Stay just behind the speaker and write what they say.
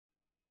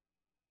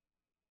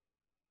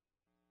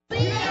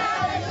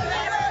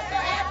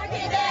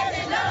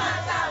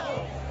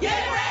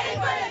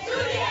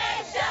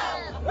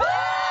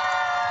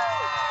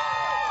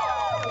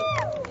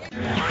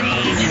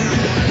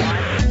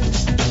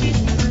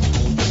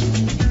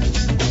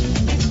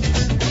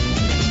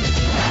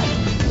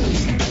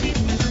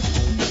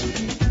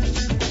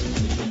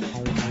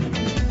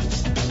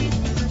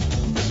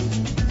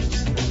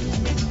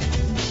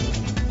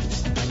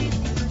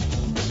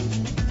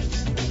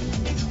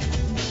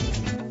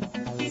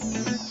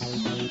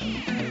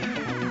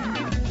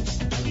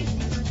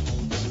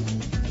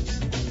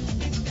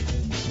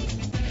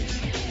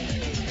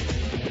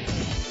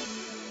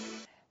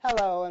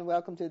Hello and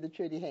welcome to the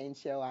Trudy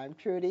Haynes Show. I'm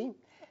Trudy.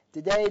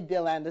 Today,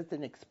 Bill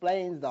Anderson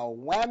explains the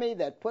whammy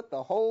that put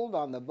the hold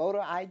on the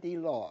voter ID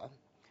law.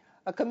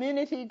 A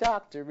community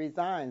doctor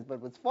resigns but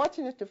was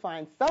fortunate to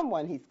find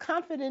someone he's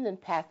confident in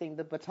passing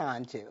the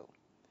baton to.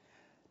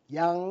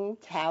 Young,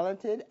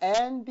 talented,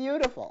 and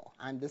beautiful.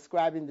 I'm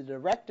describing the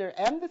director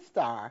and the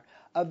star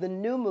of the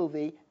new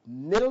movie,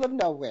 Middle of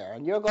Nowhere,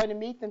 and you're going to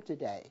meet them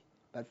today.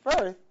 But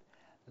first,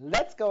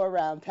 let's go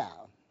around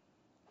town.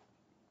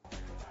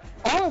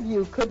 All of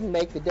you couldn't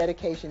make the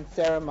dedication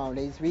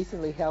ceremonies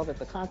recently held at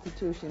the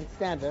Constitution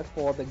Center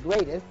for the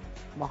greatest,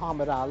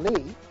 Muhammad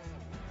Ali.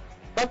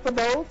 But for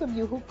those of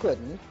you who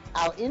couldn't,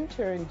 our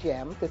intern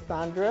gem,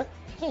 Cassandra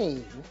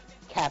Haynes,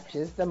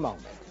 captures the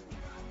moment.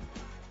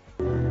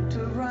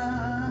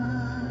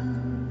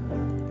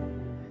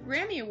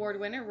 Grammy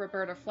Award winner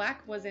Roberta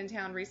Flack was in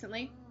town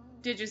recently.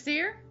 Did you see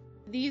her?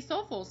 The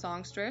soulful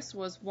songstress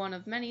was one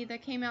of many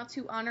that came out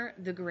to honor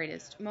the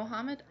greatest,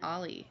 Muhammad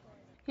Ali.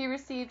 He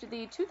received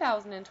the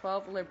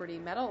 2012 Liberty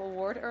Medal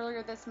Award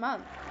earlier this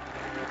month.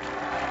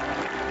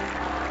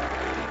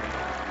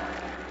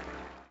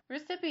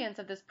 Recipients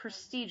of this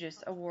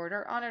prestigious award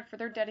are honored for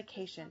their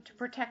dedication to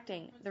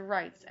protecting the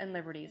rights and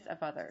liberties of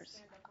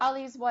others.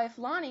 Ali's wife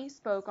Lonnie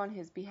spoke on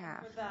his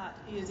behalf. For that,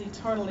 he is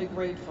eternally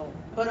grateful,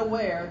 but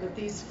aware that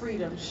these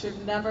freedoms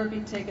should never be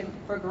taken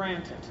for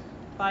granted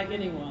by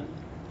anyone.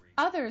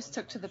 Others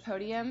took to the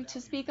podium to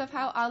speak of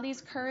how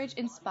Ali's courage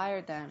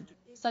inspired them,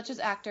 such as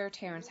actor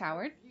Terrence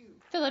Howard,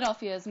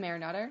 Philadelphia's Mayor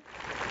Nutter.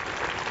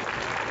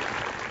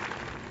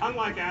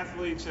 Unlike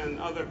athletes and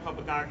other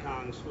public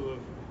icons who have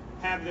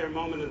had their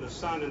moment in the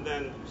sun and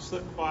then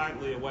slip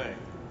quietly away,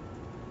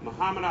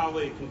 Muhammad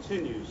Ali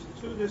continues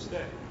to this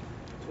day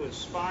to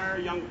inspire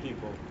young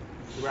people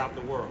throughout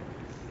the world.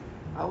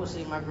 I would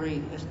say my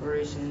great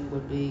inspiration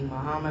would be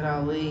Muhammad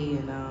Ali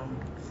and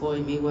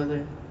Floyd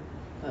Mayweather,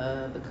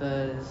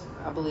 because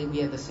I believe we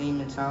have the same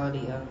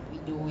mentality. We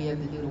do what we have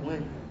to do to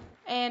win.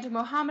 And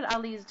Muhammad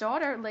Ali's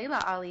daughter,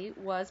 Layla Ali,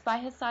 was by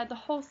his side the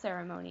whole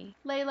ceremony.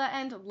 Layla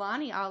and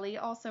Lonnie Ali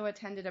also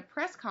attended a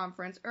press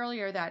conference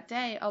earlier that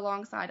day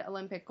alongside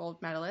Olympic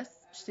gold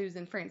medalists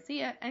Susan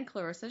Francia and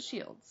Clarissa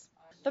Shields.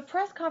 The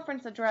press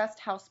conference addressed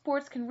how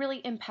sports can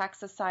really impact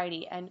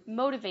society and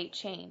motivate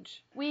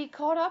change. We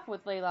caught up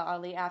with Layla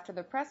Ali after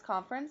the press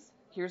conference.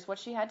 Here's what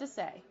she had to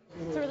say.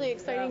 It's a really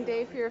exciting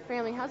day for your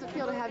family. How's it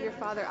feel to have your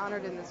father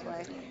honored in this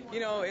way? You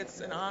know,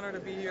 it's an honor to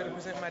be here to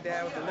present my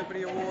dad with the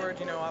Liberty Award.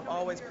 You know, I've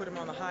always put him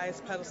on the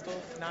highest pedestal,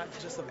 not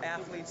just of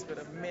athletes, but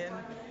of men.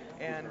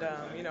 And,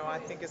 you know, I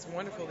think it's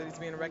wonderful that he's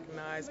being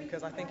recognized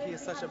because I think he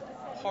is such a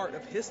part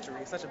of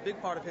history, such a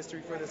big part of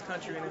history for this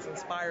country, and it's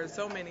inspired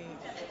so many,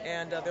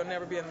 and there'll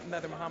never be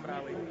another Muhammad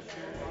Ali.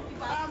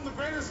 I'm the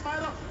greatest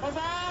fighter of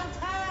all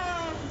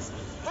times!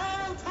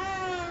 All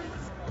times!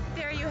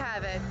 There you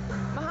have it.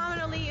 Muhammad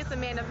Ali is a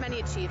man of many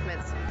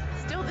achievements.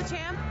 Still the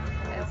champ,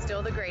 and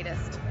still the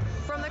greatest.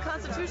 From the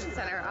Constitution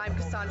Center, I'm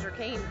Cassandra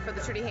Kane for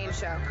the Trudy Haynes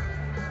Show.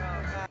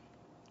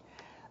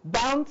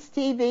 Bounce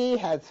TV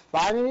has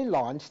finally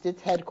launched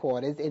its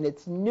headquarters in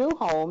its new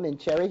home in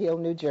Cherry Hill,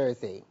 New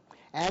Jersey.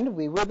 And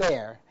we were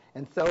there,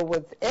 and so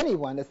was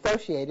anyone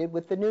associated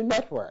with the new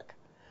network.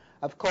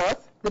 Of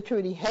course, the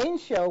Trudy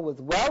Haynes Show was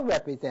well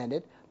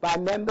represented by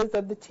members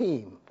of the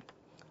team,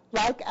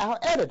 like our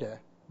editor,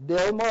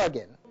 Bill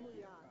Morgan,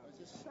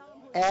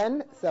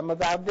 and some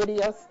of our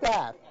video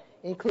staff,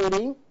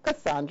 including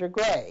Cassandra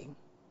Gray.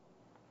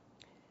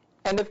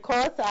 And of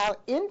course, our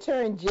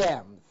intern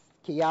gems,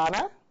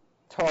 Kiana,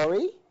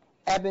 Tori,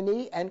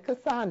 Ebony, and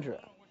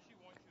Cassandra.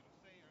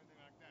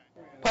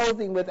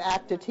 Posing with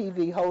actor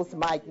TV host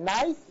Mike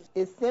Nice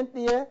is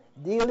Cynthia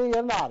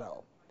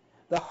DiLeonardo,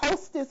 the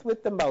hostess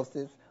with the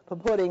mostest for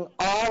putting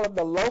all of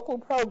the local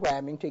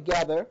programming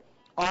together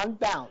on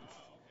Bounce,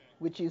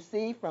 which you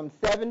see from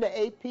 7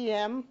 to 8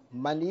 p.m.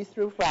 Mondays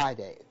through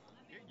Fridays.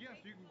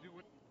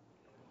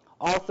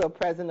 Also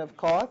present, of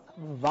course,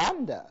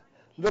 Vonda,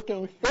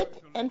 looking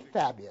fit and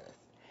fabulous,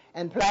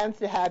 and plans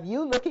to have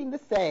you looking the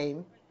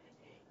same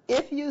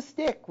if you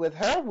stick with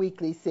her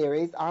weekly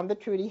series on the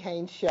Trudy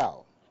Haynes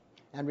Show.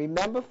 And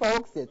remember,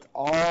 folks, it's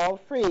all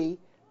free,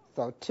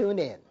 so tune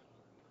in.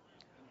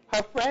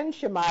 Her friend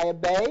Shemaiah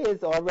Bay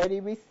is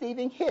already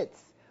receiving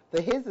hits for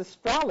his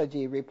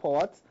astrology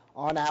reports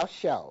on our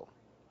show.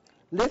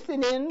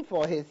 Listen in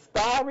for his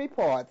star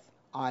reports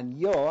on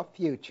your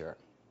future.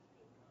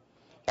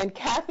 And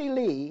Kathy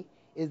Lee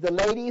is the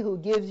lady who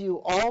gives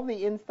you all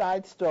the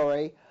inside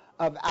story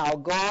of our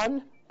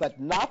gone but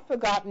not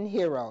forgotten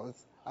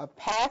heroes of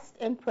past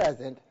and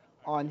present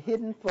on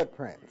Hidden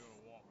Footprints.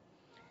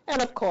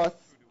 And of course,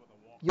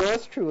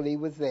 yours truly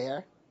was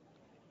there.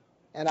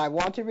 And I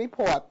want to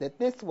report that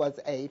this was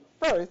a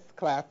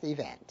first-class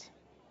event.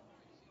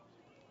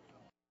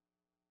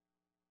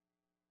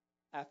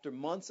 After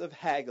months of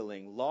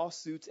haggling,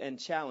 lawsuits, and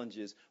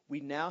challenges, we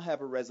now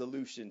have a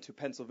resolution to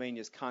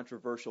Pennsylvania's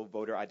controversial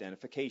voter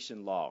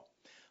identification law.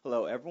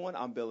 Hello, everyone.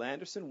 I'm Bill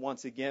Anderson,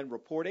 once again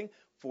reporting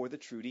for the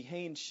Trudy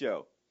Haynes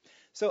Show.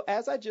 So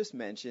as I just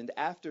mentioned,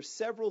 after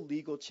several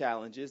legal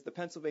challenges, the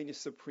Pennsylvania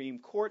Supreme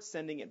Court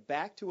sending it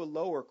back to a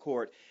lower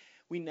court,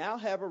 we now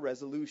have a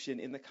resolution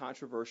in the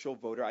controversial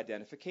voter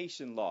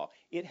identification law.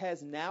 It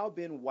has now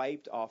been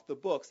wiped off the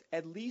books,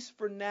 at least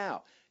for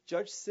now.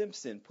 Judge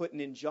Simpson put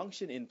an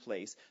injunction in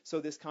place so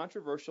this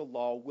controversial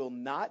law will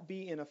not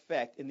be in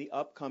effect in the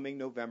upcoming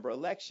November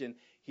election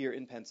here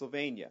in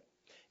Pennsylvania.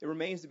 It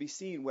remains to be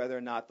seen whether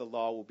or not the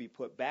law will be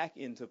put back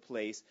into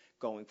place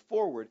going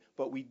forward,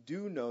 but we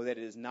do know that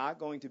it is not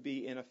going to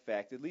be in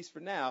effect, at least for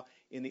now,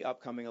 in the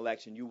upcoming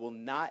election. You will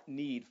not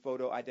need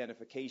photo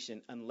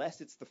identification unless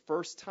it's the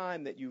first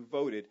time that you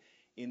voted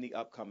in the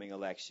upcoming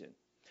election.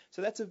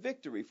 So that's a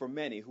victory for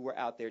many who are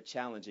out there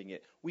challenging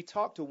it. We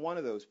talked to one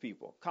of those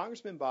people,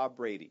 Congressman Bob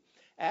Brady,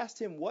 asked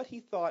him what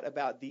he thought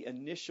about the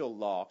initial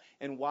law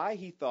and why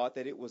he thought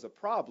that it was a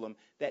problem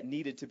that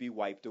needed to be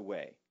wiped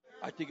away.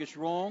 I think it's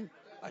wrong.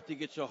 I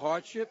think it's a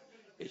hardship.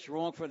 It's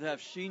wrong for to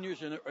have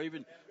seniors or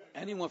even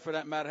anyone for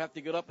that matter have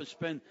to get up and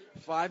spend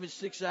 5 and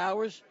 6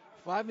 hours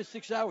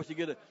to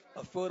get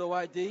a photo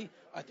ID.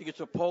 I think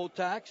it's a poll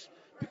tax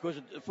because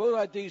the photo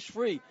ID is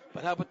free.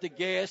 But how about the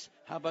gas?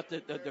 How about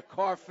the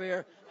car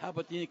fare? How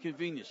about the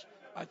inconvenience?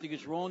 I think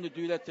it's wrong to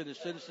do that to the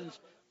citizens.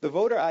 The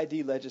voter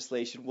ID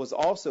legislation was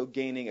also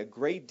gaining a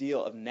great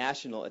deal of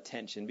national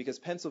attention because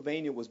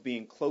Pennsylvania was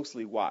being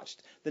closely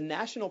watched. The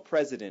national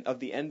president of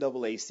the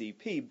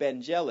NAACP,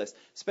 Ben Jealous,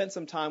 spent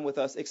some time with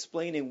us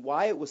explaining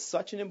why it was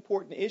such an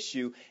important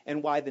issue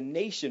and why the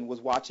nation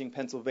was watching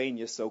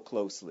Pennsylvania so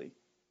closely.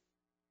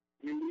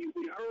 We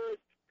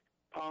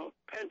heard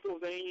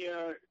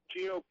Pennsylvania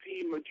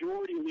GOP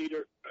Majority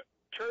Leader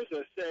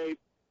Terza say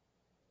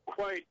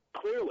quite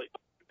clearly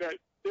that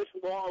this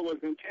law was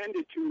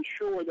intended to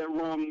ensure that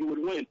Romney would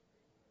win.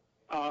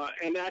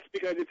 And that's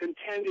because it's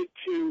intended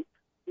to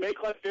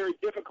make life very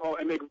difficult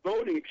and make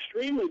voting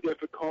extremely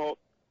difficult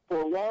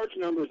for large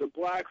numbers of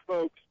black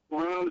folks,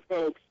 brown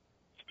folks,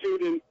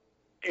 students,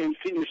 and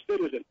senior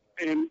citizens.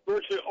 And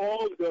virtually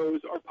all of those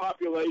are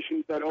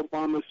populations that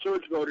Obama's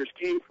surge voters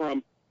came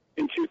from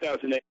in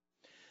 2008.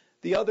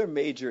 The other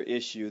major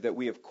issue that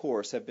we, of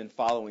course, have been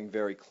following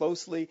very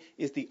closely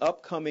is the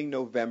upcoming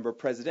November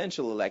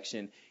presidential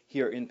election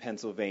here in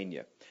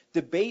Pennsylvania.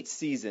 Debate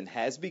season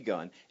has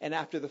begun, and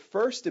after the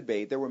first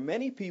debate, there were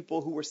many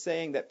people who were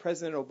saying that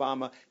President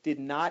Obama did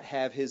not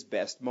have his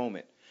best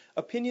moment.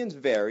 Opinions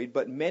varied,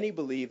 but many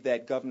believe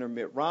that Governor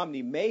Mitt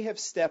Romney may have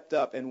stepped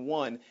up and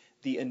won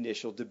the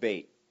initial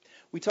debate.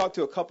 We talked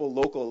to a couple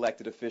local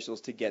elected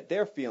officials to get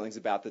their feelings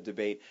about the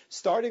debate,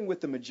 starting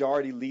with the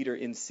majority leader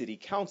in City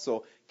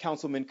Council,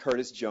 Councilman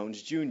Curtis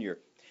Jones, Jr.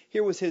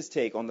 Here was his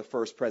take on the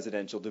first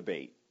presidential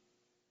debate.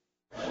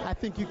 I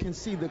think you can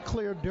see the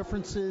clear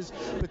differences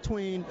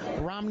between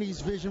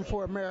Romney's vision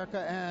for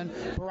America and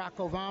Barack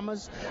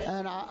Obama's.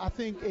 And I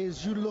think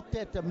as you looked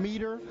at the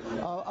meter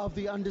of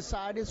the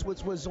undecideds,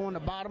 which was on the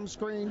bottom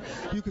screen,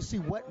 you can see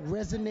what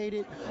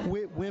resonated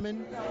with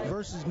women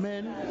versus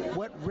men,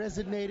 what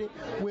resonated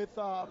with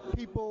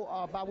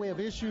people by way of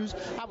issues.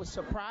 I was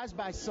surprised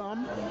by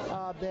some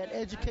that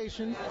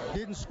education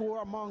didn't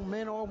score among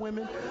men or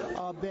women,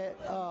 that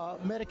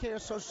Medicare,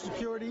 Social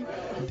Security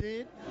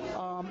did.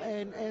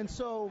 And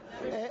so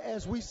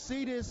as we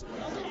see this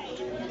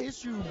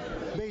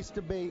issue-based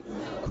debate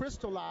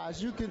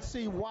crystallize, you can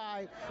see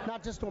why,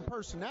 not just on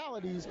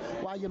personalities,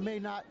 why you may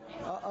not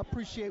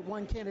appreciate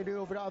one candidate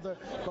over the other,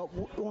 but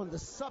on the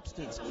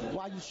substance,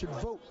 why you should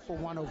vote for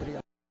one over the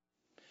other.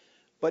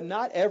 But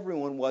not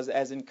everyone was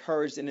as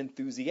encouraged and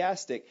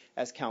enthusiastic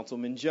as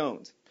Councilman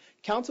Jones.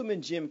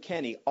 Councilman Jim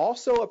Kenney,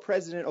 also a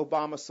President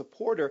Obama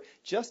supporter,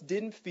 just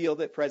didn't feel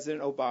that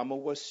President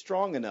Obama was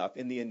strong enough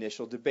in the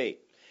initial debate.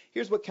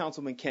 Here's what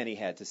Councilman Kenney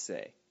had to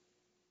say.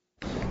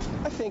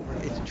 I think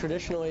it's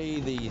traditionally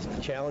the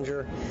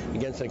challenger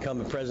against an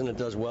incumbent president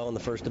does well in the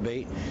first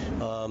debate.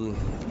 I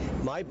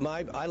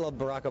love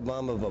Barack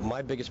Obama, but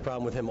my biggest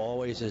problem with him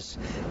always is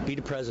be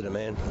the president,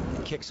 man.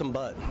 Kick some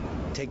butt.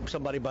 Take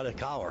somebody by the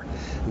collar.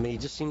 I mean, he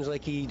just seems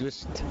like he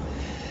just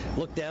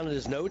looked down at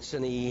his notes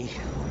and he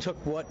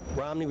took what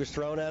Romney was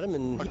throwing at him,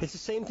 and it's the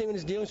same thing in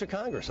his dealings with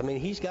Congress. I mean,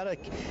 he's got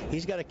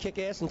to kick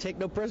ass and take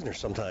no prisoners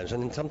sometimes,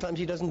 and sometimes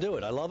he doesn't do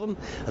it. I love him.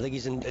 I think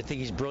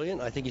he's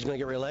brilliant. I think he's going to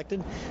get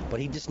reelected,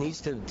 but he just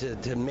needs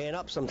to man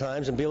up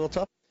sometimes and be a little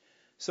tough.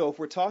 So if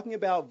we're talking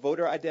about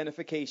voter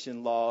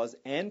identification laws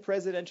and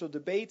presidential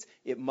debates,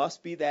 it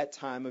must be that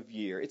time of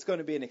year. It's going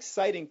to be an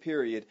exciting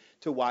period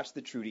to watch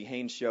the Trudy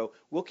Haynes Show.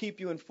 We'll keep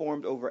you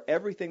informed over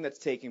everything that's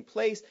taking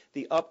place,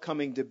 the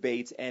upcoming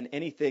debates, and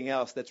anything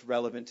else that's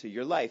relevant to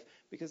your life,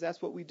 because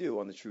that's what we do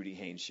on the Trudy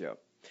Haynes Show.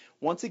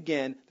 Once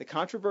again, the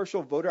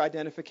controversial voter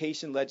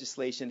identification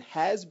legislation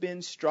has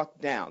been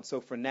struck down. So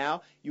for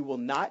now, you will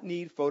not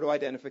need photo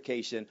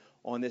identification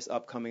on this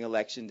upcoming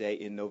election day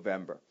in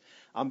November.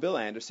 I'm Bill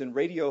Anderson,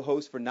 radio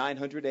host for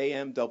 900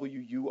 AM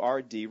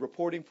WURD,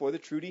 reporting for the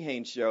Trudy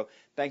Haynes Show.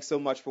 Thanks so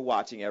much for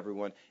watching,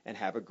 everyone, and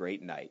have a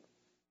great night.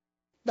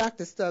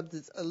 Dr. Stubbs,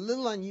 it's a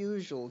little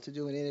unusual to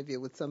do an interview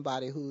with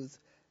somebody who's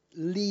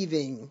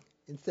leaving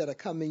instead of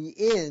coming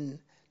in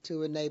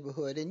to a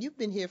neighborhood, and you've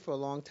been here for a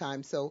long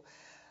time. So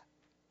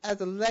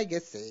as a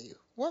legacy,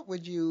 what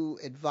would you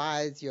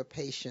advise your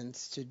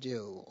patients to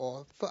do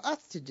or for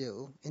us to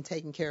do in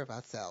taking care of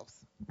ourselves?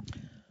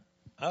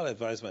 I'll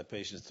advise my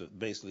patients to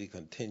basically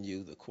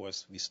continue the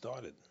course we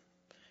started.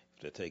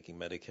 If they're taking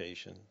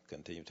medication,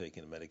 continue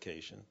taking the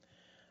medication.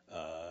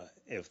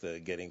 If they're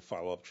getting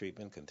follow-up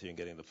treatment, continue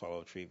getting the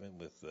follow-up treatment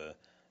with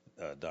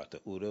Dr.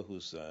 Uda,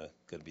 who's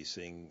going to be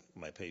seeing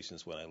my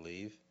patients when I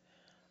leave.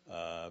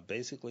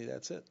 Basically,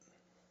 that's it.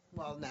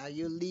 Well, now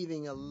you're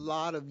leaving a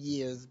lot of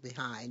years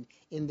behind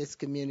in this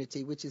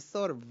community, which is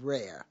sort of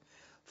rare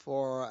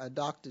for a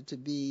doctor to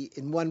be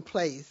in one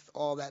place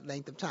all that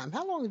length of time.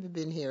 How long have you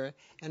been here,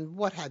 and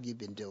what have you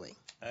been doing?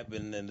 I've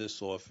been in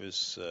this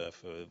office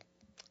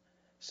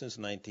since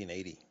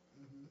 1980.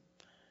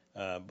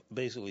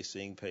 Basically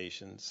seeing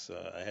patients.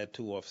 I had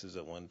two offices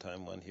at one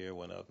time, one here,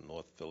 one out in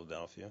North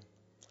Philadelphia.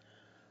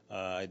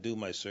 I do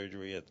my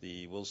surgery at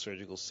the Will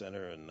Surgical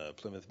Center in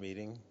Plymouth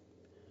Meeting.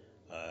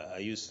 I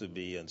used to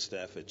be on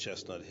staff at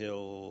Chestnut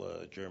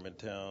Hill,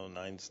 Germantown,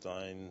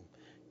 Einstein,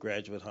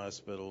 Graduate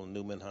Hospital,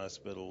 Newman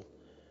Hospital,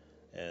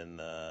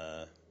 and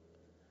I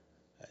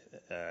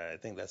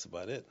think that's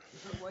about it.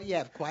 Well, you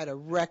have quite a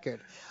record.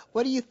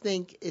 What do you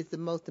think is the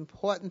most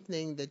important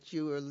thing that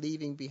you are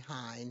leaving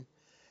behind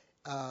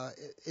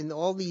in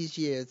all these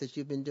years that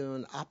you've been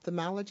doing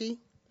ophthalmology?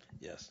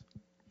 Yes.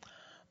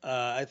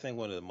 I think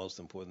one of the most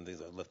important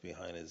things I've left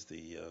behind is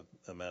the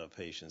amount of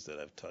patients that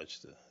I've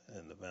touched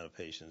and the amount of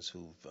patients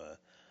who've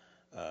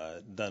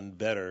done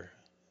better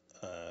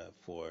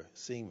for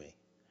seeing me.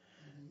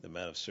 The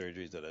amount of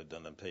surgeries that I've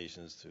done on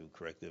patients to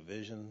correct their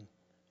vision,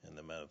 and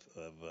the amount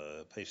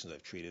of patients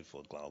I've treated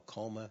for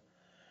glaucoma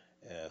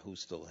who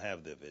still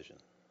have their vision.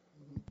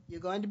 You're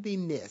going to be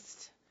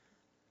missed.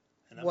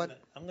 And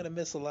I'm going to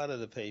miss a lot of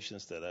the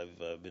patients that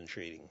I've been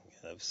treating.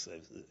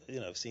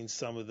 I've seen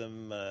some of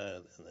them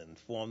and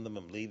informed them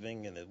I'm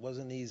leaving, and it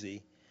wasn't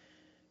easy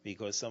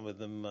because some of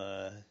them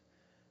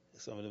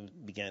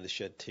began to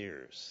shed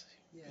tears.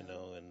 Yeah.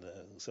 And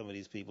some of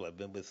these people I've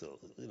been with,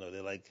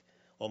 they're like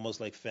almost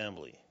like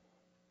family,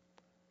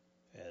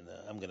 and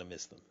I'm going to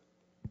miss them.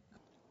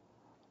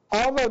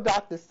 Although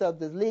Dr.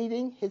 Stubbs is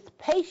leaving, his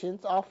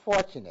patients are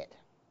fortunate.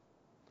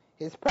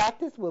 His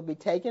practice will be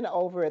taken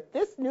over at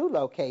this new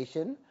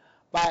location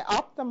by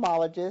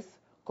ophthalmologist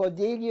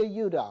Cordelia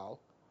Udall,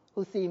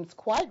 who seems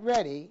quite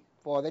ready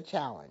for the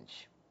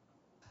challenge.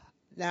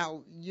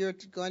 Now, you're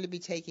going to be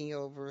taking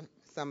over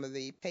some of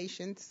the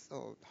patients,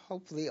 or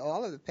hopefully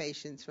all of the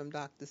patients from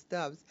Dr.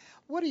 Stubbs.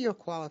 What are your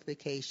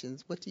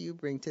qualifications? What do you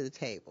bring to the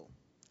table?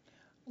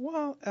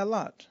 Well, a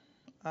lot.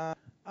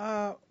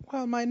 Well,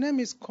 my name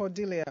is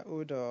Cordelia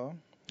Udall.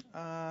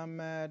 I'm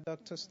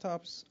Dr.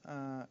 Stubbs'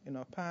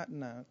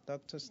 partner.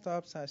 Dr.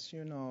 Stubbs, as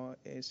you know,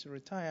 is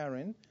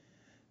retiring,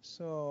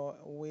 so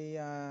we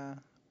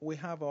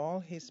have all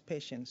his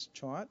patients'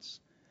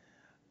 charts.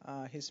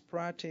 His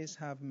practice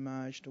have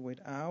merged with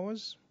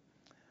ours.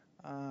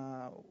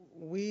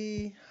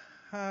 We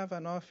have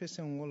an office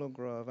in Willow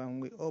Grove,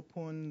 and we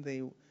opened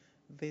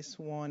this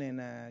one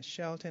in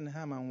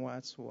Cheltenham and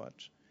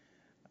Wadsworth.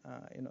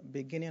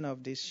 Beginning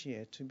of this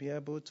year, to be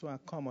able to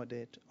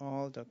accommodate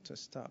all Dr.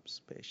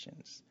 Stubbs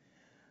patients.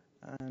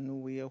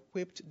 And we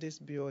equipped this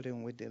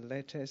building with the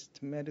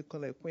latest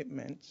medical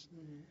equipment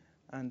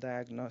and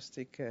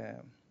diagnostic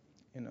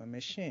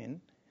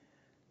machine,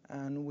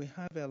 and we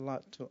have a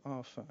lot to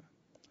offer.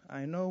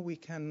 I know we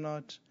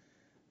cannot,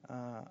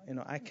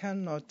 I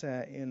cannot,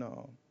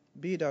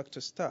 be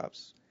Dr.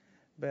 Stubbs,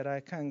 but I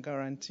can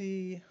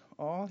guarantee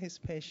all his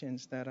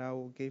patients that I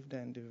will give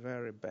them the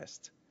very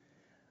best.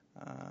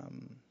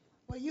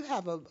 Well, you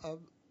have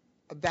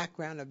a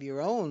background of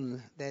your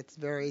own that's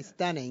very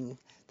stunning.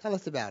 Tell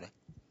us about it.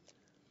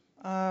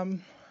 You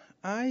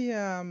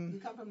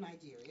come from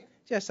Nigeria?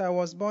 Yes, I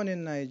was born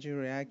in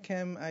Nigeria. I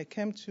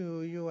came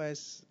to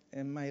U.S.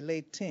 in my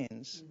late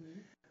teens.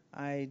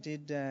 I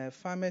did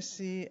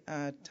pharmacy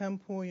at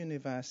Temple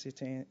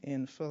University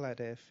in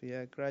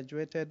Philadelphia,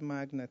 graduated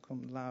magna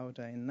cum laude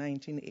in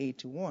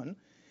 1981,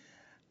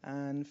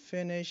 and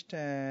finished,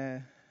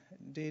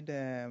 did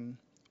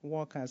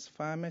work as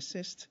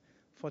pharmacist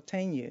for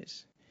 10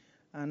 years.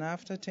 And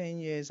after 10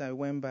 years, I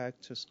went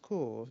back to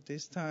school,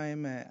 this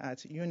time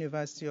at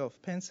University of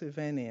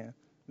Pennsylvania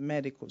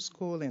Medical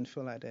School in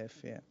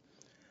Philadelphia.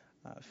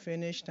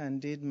 Finished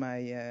and did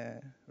my,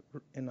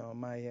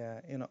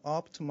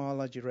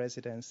 ophthalmology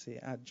residency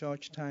at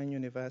Georgetown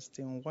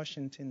University in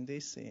Washington,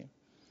 D.C.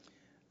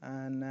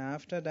 And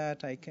after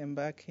that, I came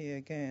back here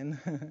again,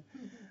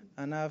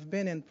 and I've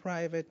been in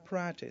private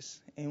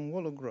practice in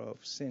Willow Grove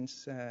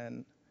since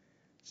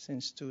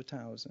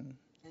 2000.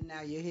 And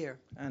now you're here.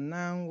 And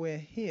now we're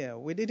here.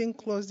 We didn't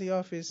close the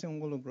office in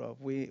Willow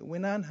Grove. We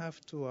now have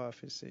two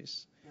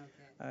offices.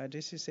 Okay.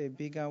 This is a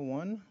bigger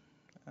one.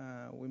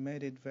 We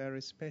made it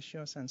very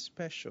spacious and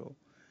special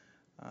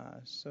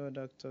So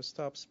Dr.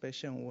 Stopp's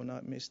patient will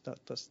not miss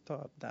Dr.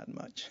 Stopp that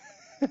much.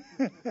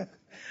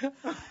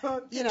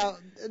 You know,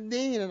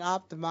 being an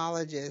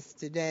ophthalmologist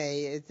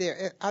today,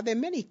 are there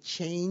many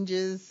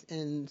changes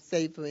in,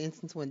 say, for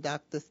instance, when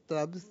Dr.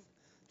 Stubbs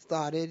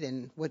started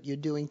and what you're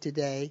doing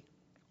today?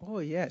 Oh,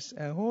 yes.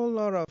 A whole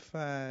lot of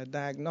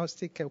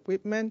diagnostic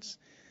equipment,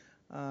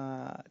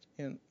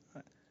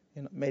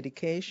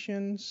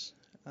 medications,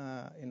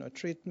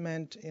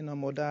 treatment,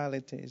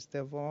 modalities.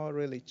 They've all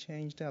really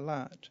changed a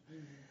lot.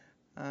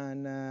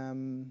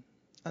 Mm-hmm.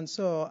 And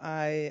so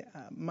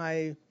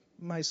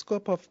my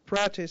scope of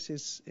practice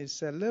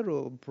is a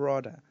little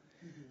broader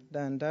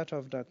than that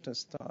of Dr.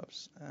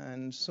 Stubbs.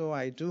 And so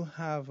I do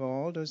have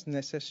all those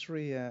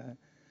necessary,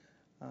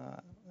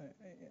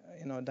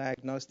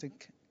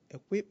 diagnostic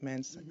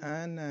equipments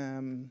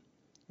and,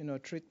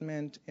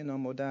 treatment,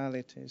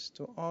 modalities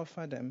to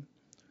offer them,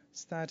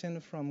 starting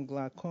from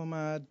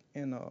glaucoma,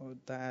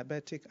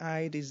 diabetic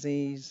eye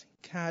disease,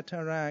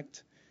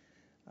 cataract,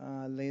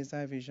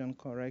 laser vision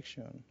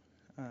correction.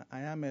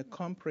 I am a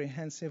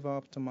comprehensive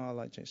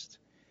ophthalmologist.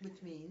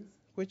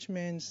 Which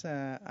means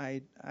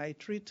I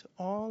treat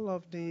all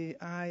of the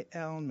eye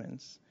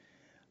ailments.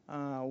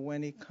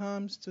 When it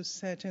comes to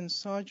certain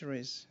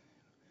surgeries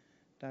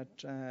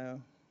that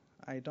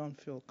I don't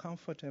feel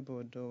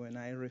comfortable doing,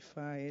 I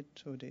refer it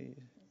to the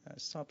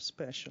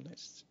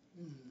subspecialists,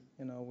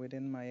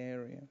 within my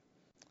area.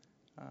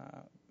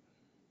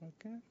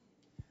 Okay.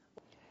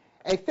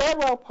 A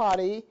farewell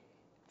party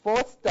for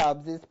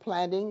Stubbs is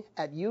planning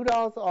at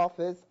Udall's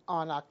office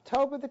on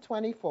October the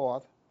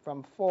 24th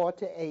from 4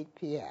 to 8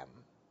 p.m.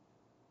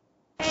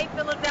 Hey,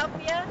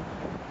 Philadelphia.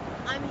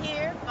 I'm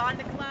here,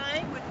 Vonda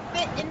Klein, with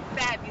Fit and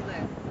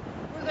Fabulous.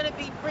 We're going to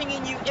be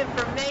bringing you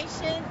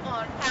information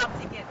on how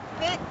to get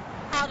fit,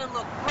 how to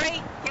look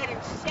great, get in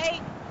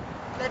shape.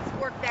 Let's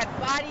work that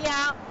body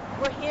out.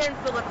 We're here in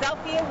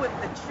Philadelphia with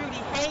the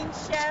Trudy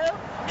Haynes Show,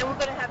 and we're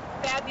going to have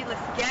fabulous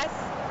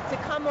guests to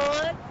come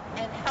on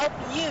and help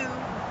you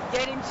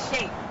get in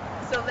shape.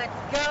 So let's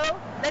go.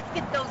 Let's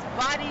get those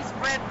bodies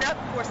revved up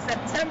for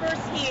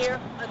September's here,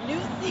 a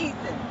new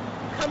season.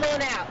 Come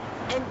on out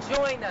and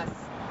join us.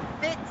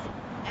 Fit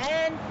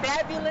and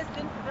Fabulous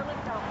in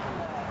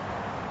Philadelphia.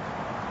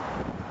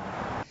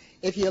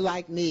 If you're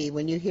like me,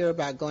 when you hear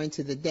about going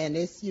to the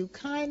dentist, you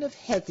kind of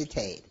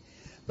hesitate.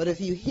 But if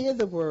you hear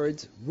the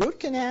words root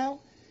canal,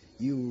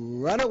 you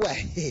run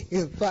away.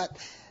 But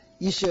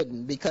you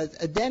shouldn't, because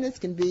a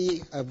dentist can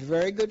be a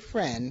very good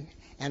friend,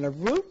 and a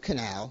root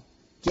canal,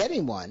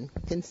 getting one,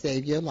 can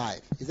save your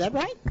life. Is that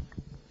right?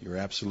 You're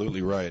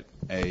absolutely right.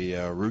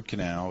 A root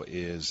canal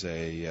is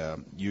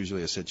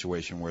usually a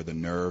situation where the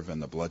nerve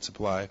and the blood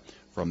supply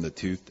from the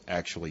tooth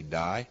actually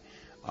die,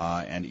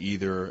 and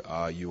either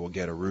you will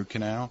get a root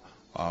canal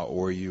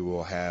or you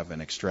will have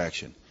an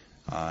extraction.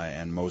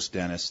 And most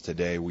dentists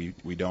today,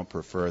 we don't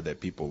prefer that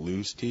people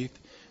lose teeth,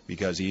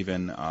 because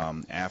even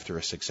after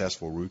a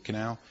successful root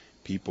canal,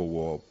 people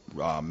will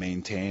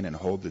maintain and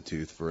hold the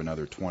tooth for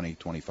another 20,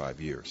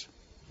 25 years.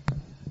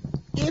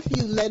 If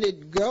you let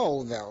it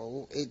go,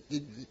 though,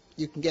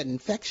 you can get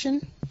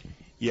infection?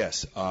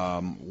 Yes.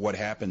 What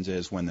happens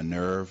is when the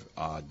nerve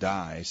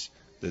dies,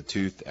 the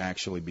tooth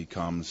actually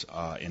becomes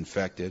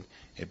infected.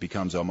 It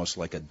becomes almost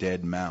like a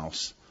dead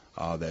mouse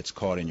that's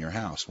caught in your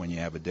house. When you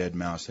have a dead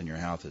mouse in your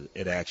house,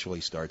 it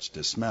actually starts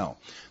to smell.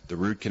 The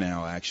root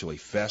canal actually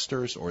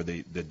festers, or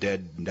the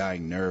dead,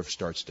 dying nerve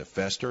starts to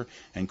fester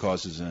and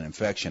causes an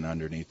infection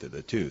underneath of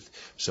the tooth.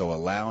 So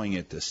allowing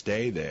it to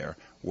stay there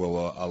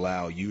will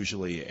allow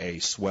usually a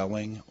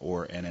swelling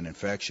and an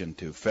infection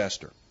to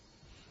fester.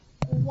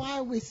 Why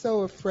are we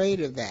so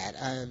afraid of that?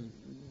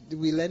 Do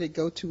we let it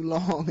go too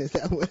long? Is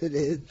that what it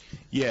is?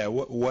 Yeah,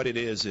 what it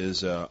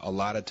is a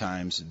lot of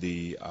times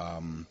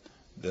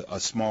a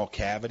small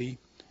cavity,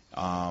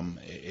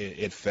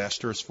 it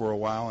festers for a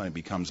while and it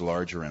becomes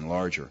larger and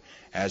larger.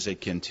 As it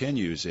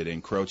continues, it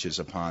encroaches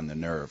upon the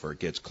nerve, or it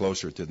gets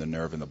closer to the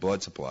nerve and the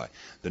blood supply.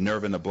 The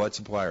nerve and the blood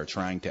supply are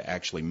trying to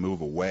actually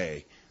move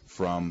away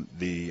from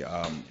the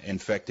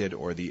infected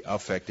or the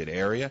affected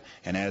area,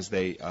 and as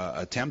they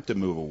attempt to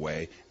move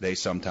away, they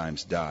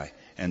sometimes die.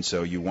 And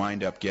so you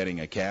wind up getting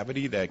a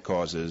cavity that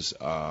causes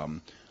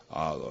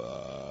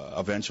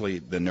eventually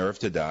the nerve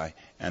to die,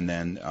 and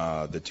then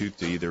the tooth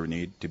to either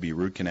need to be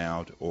root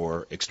canaled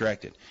or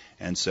extracted.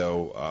 And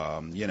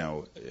so,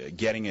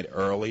 getting it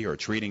early or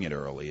treating it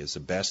early is the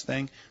best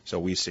thing. So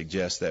we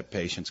suggest that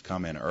patients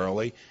come in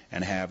early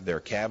and have their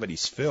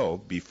cavities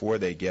filled before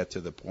they get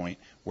to the point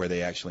where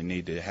they actually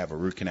need to have a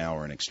root canal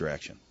or an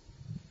extraction.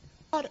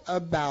 What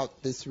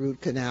about this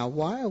root canal?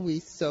 Why are we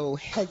so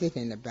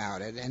hesitant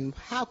about it, and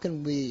how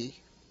can we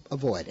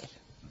avoid it?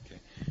 Okay.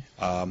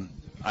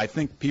 I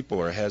think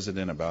people are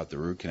hesitant about the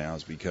root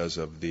canals because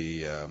of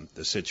the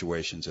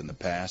situations in the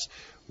past.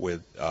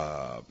 With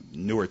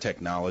newer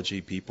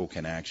technology, people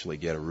can actually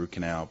get a root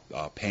canal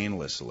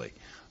painlessly.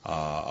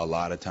 A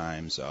lot of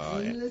times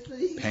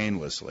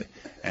painlessly,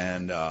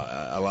 and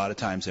a lot of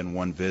times in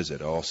one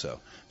visit also.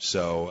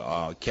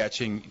 So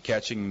catching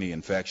the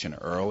infection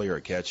early, or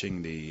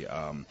catching the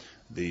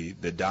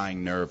the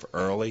dying nerve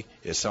early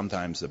is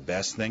sometimes the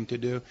best thing to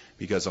do,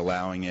 because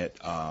allowing it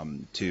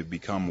to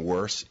become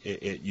worse,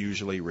 it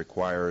usually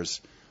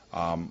requires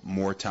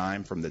more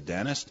time from the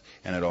dentist,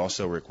 and it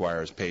also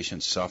requires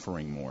patients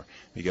suffering more,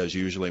 because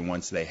usually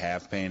once they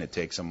have pain, it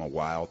takes them a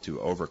while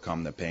to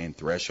overcome the pain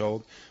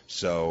threshold.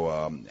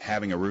 So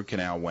having a root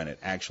canal when it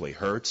actually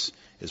hurts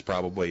is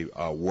probably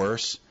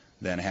worse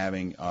than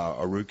having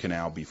a root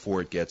canal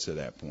before it gets to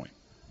that point.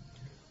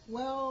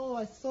 Well,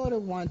 I sort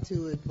of want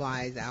to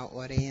advise our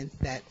audience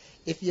that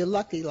if you're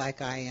lucky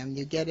like I am,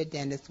 you get a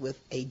dentist with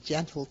a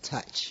gentle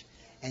touch,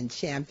 and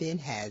Champion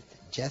has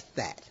just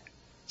that.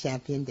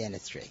 Champion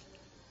Dentistry.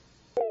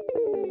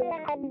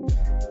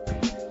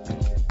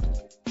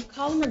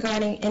 Calling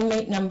regarding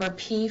inmate number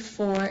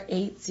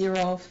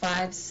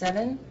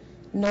P48057,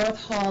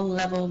 North Hall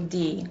Level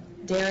D,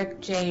 Derek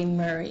J.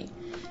 Murray.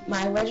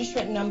 My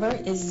registrant number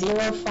is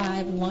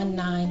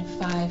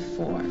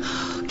 051954.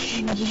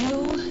 Can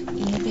you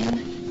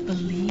even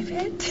believe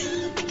it?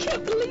 I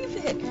can't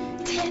believe it.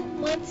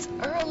 10 months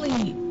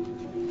early.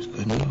 It's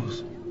good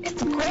news.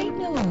 It's great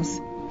news.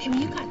 Baby,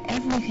 you got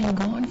everything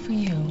going for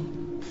you.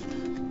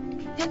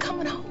 You're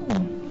coming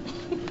home.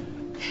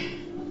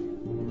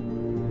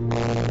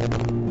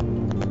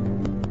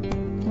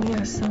 We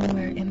are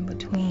somewhere in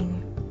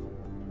between,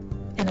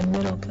 in a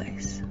middle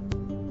place.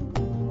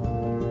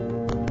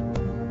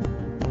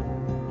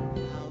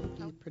 How do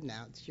you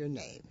pronounce your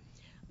name?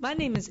 My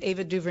name is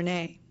Ava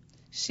DuVernay.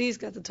 She's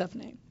got the tough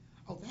name.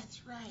 Oh,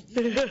 that's right.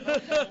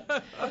 Yeah.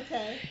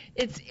 Okay.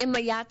 It's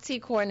Imayatsi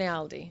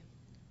Cornaldi.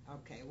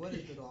 Okay, what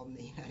does it all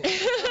mean?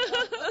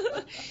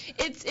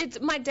 It's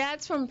my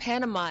dad's from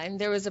Panama, and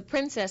there was a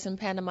princess in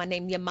Panama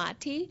named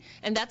Yamati,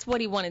 and that's what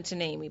he wanted to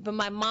name me. But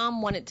my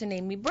mom wanted to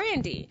name me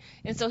Brandy,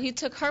 and so he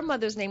took her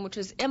mother's name, which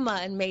was Emma,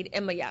 and made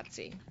Emma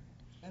Yatsi.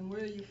 And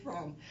where are you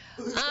from?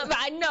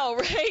 I know,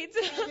 right?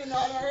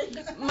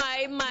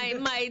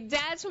 My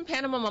dad's from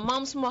Panama, my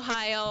mom's from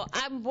Ohio.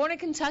 I'm born in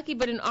Kentucky,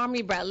 but an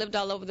Army brat, lived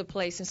all over the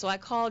place, and so I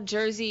called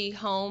Jersey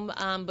home,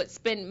 but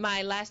spent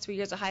my last 3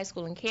 years of high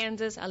school in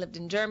Kansas. I lived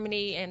in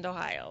Germany and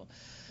Ohio.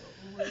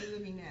 Where are you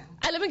living now?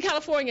 I live in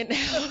California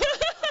now.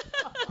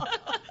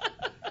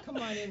 Come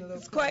on in a little.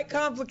 It's quite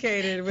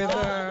complicated with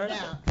her.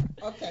 Now,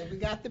 okay, we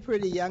got the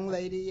pretty young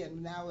lady,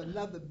 and now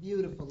another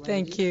beautiful lady.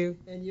 Thank you.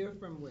 And you're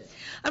from where?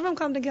 I'm from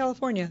Compton,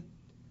 California.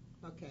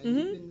 Okay,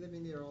 you've been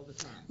living there all the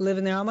time.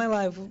 Living there all my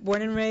life.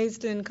 Born and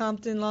raised in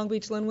Compton, Long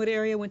Beach, Linwood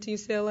area. Went to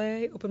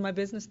UCLA, opened my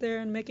business there,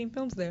 and making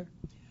films there.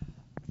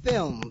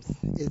 Films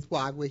is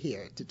why we're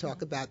here, to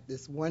talk about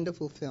this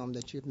wonderful film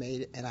that you've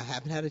made, and I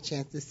haven't had a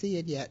chance to see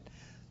it yet.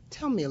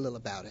 Tell me a little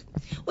about it.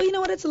 Well, you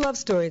know what? It's a love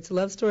story. It's a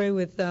love story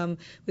with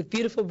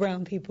beautiful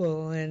brown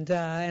people, and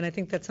I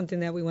think that's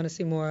something that we want to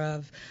see more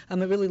of. It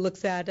really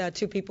looks at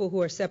two people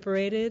who are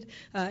separated,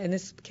 in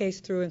this case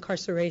through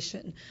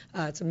incarceration.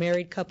 It's a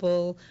married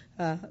couple.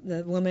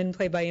 The woman,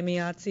 played by Emi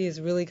Yatsi, is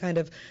really kind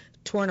of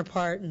torn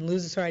apart and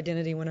loses her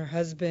identity when her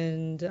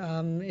husband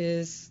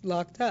is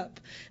locked up.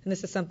 And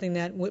this is something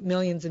that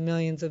millions and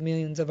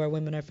millions of our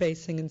women are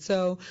facing. And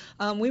so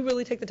we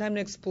really take the time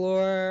to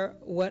explore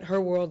what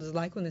her world is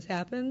like when this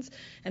happens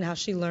and how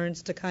she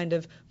learns to kind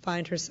of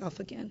find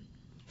herself again.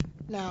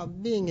 Now,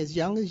 being as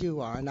young as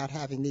you are, not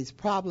having these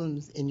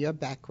problems in your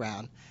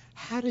background,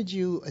 how did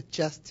you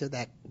adjust to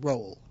that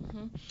role?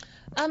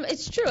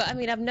 It's true. I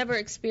mean, I've never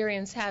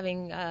experienced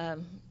having a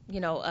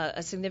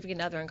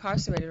significant other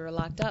incarcerated or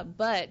locked up,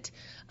 but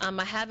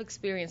I have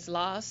experienced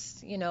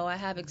loss. I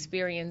have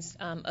experienced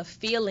a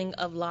feeling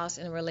of loss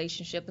in a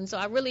relationship, and so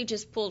I really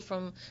just pulled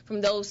from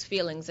those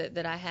feelings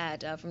that I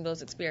had from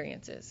those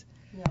experiences.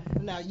 Yeah.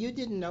 Now, you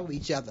didn't know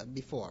each other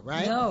before,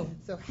 right? No.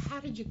 So how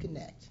did you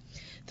connect?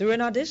 Through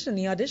an audition,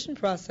 the audition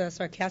process.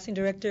 Our casting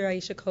director,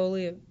 Aisha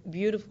Coley, a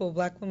beautiful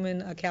black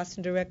woman, a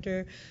casting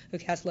director who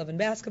cast Love and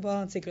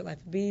Basketball and Secret Life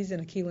of Bees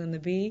and Akilah and the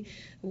Bee,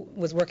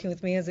 was working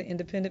with me as an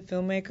independent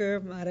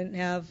filmmaker. I didn't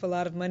have a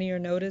lot of money or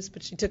notice,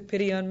 but she took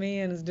pity on me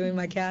and was doing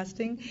my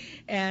casting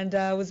and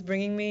was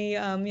bringing me,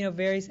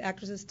 various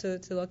actresses to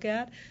look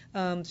at.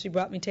 She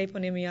brought me tape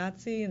on Emi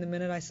Yatsi, and the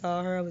minute I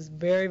saw her, I was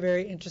very,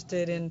 very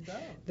interested in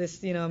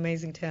this,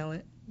 amazing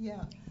talent.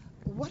 Yeah.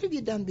 What have you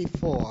done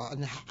before?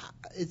 And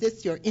is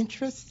this your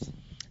interest?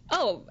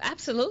 Oh,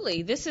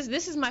 absolutely. This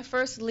is my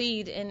first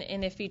lead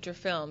in a feature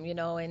film,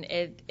 and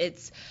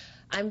it's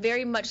I'm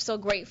very much so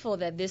grateful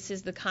that this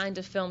is the kind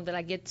of film that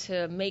I get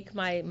to make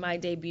my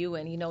debut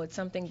in. It's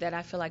something that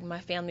I feel like my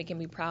family can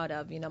be proud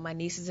of. My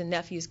nieces and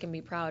nephews can be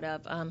proud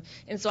of.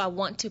 And so I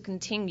want to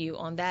continue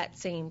on that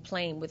same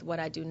plane with what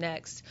I do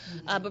next.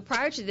 But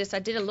prior to this, I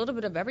did a little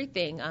bit of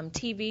everything,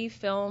 TV,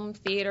 film,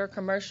 theater,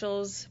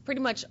 commercials,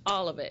 pretty much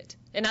all of it.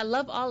 And I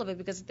love all of it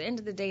because at the end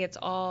of the day, it's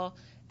all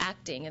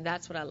acting, and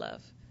that's what I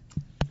love.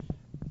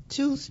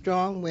 Two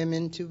strong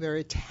women, two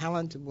very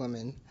talented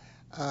women,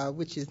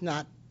 which is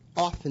not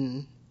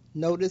often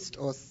noticed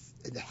or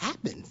it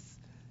happens.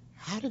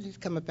 How did it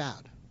come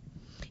about?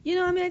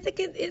 I think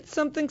it's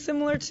something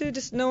similar to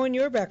just knowing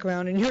your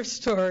background and your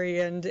story,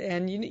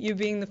 and you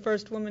being the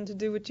first woman to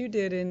do what you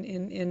did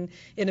in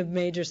a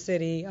major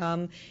city.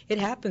 It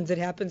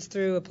happens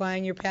through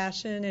applying your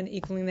passion and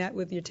equaling that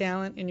with your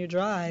talent and your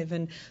drive.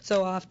 And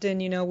so often,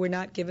 we're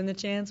not given the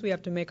chance. We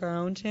have to make our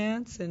own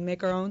chance and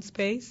make our own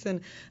space.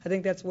 And I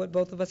think that's what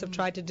both of us have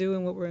tried to do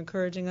and what we're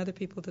encouraging other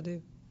people to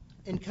do.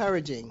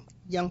 Encouraging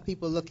young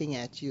people looking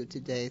at you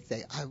today,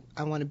 say,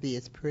 I want to be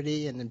as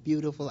pretty and as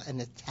beautiful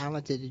and as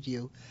talented as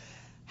you.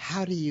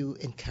 How do you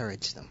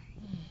encourage them?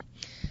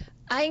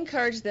 I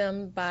encourage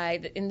them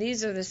and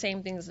these are the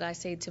same things that I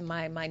say to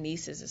my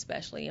nieces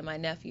especially and my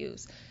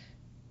nephews.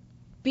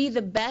 Be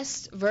the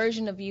best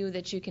version of you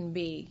that you can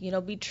be.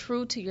 Be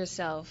true to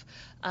yourself.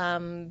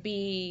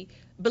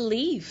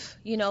 Believe,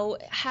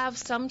 have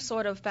some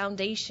sort of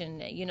foundation,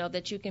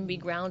 that you can be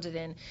grounded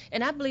in.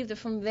 And I believe that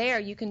from there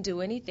you can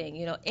do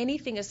anything.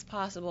 Anything is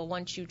possible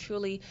once you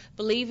truly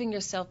believe in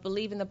yourself,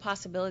 believe in the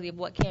possibility of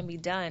what can be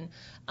done,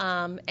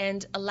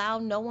 and allow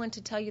no one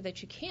to tell you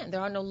that you can't.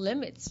 There are no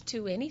limits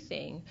to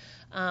anything.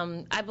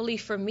 I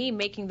believe for me,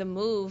 making the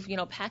move,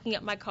 packing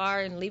up my car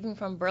and leaving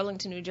from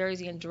Burlington, New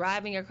Jersey and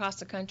driving across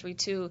the country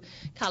to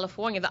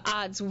California, the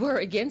odds were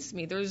against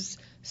me. There's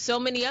so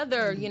many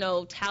other,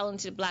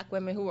 talented black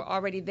women who were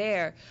already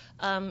there.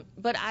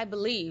 But I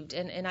believed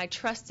and I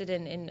trusted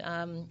in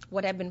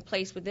what had been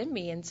placed within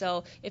me. And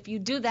so if you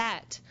do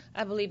that,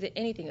 I believe that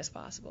anything is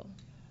possible.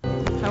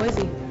 How is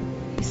he?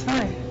 He's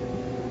fine.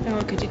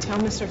 Oh, could you tell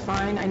Mr.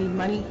 Fine I need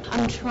money?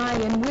 I'm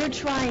trying. We're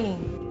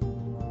trying.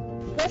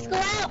 Let's go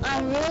out,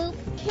 Aunt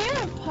Ruth.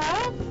 Here,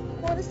 Pop.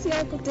 Want to see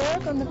Uncle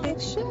Derek on the big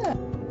ship. I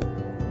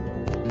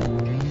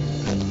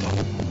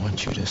don't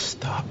want you to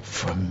stop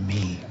for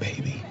me,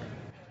 baby.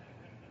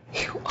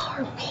 You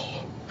are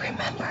me,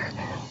 remember?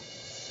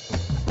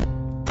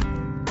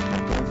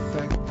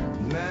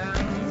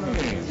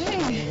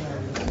 Hey.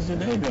 How's your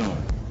day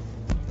going?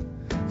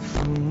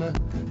 From the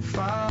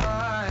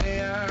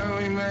fire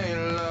we made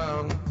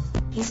love.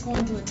 He's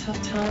going through a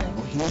tough time.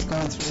 Oh, he's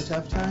going through a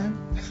tough time?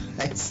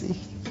 I see.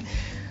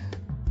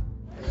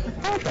 I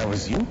thought that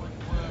was you.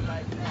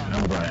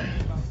 I'm Brian.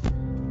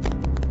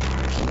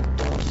 Keep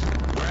those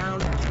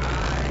brown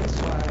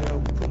eyes wide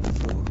open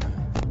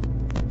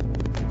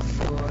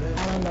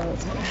I don't know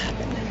what's going to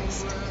happen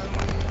next.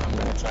 I'm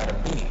going to try to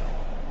be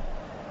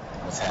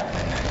what's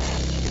happening next.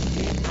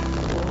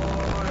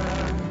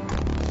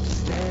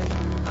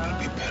 I'll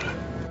be better.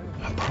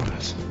 I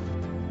promise.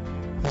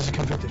 He's a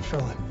convicted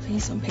felon.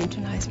 Please don't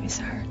patronize me,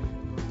 sir.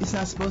 It's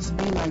not supposed to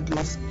be like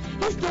this.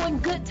 He's doing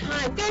good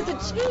time. There's a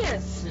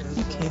chance.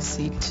 You can't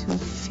see 2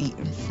 feet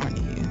in front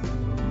of you.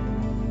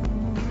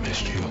 I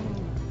missed you.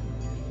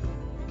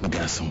 We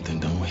got something,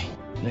 don't we?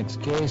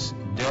 Next case,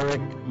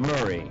 Derek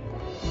Murray.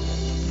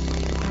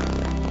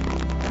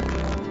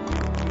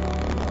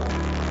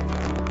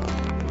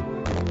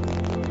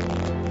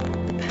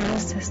 The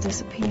past has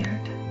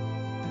disappeared.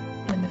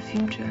 And the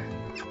future,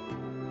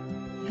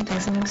 it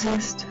doesn't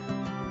exist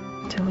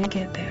till we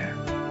get there.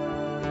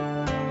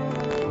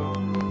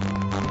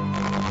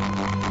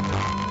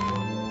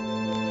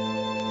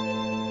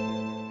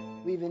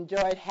 We've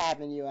enjoyed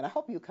having you, and I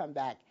hope you come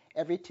back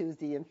every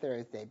Tuesday and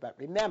Thursday. But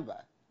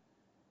remember,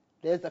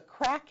 there's a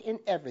crack in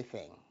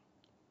everything,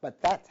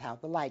 but that's how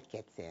the light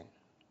gets in.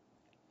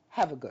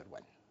 Have a good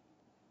one.